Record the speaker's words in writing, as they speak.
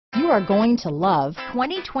are going to love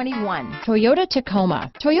 2021 Toyota Tacoma.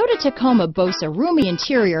 Toyota Tacoma boasts a roomy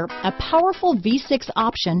interior, a powerful V6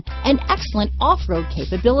 option, and excellent off-road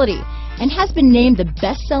capability, and has been named the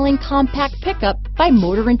best-selling compact pickup by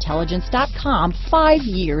MotorIntelligence.com 5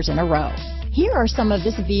 years in a row. Here are some of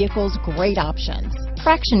this vehicle's great options: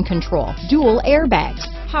 traction control, dual airbags,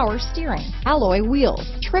 power steering, alloy wheels,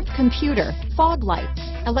 trip computer, fog lights,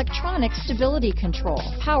 electronic stability control,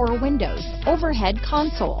 power windows, overhead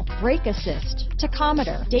console, brake assist,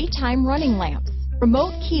 tachometer, daytime running lamps,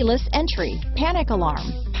 remote keyless entry, panic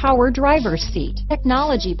alarm, power driver's seat,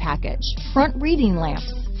 technology package, front reading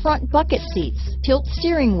lamps, front bucket seats, tilt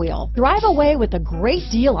steering wheel. Drive away with a great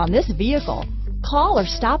deal on this vehicle. Call or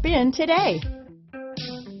stop in today.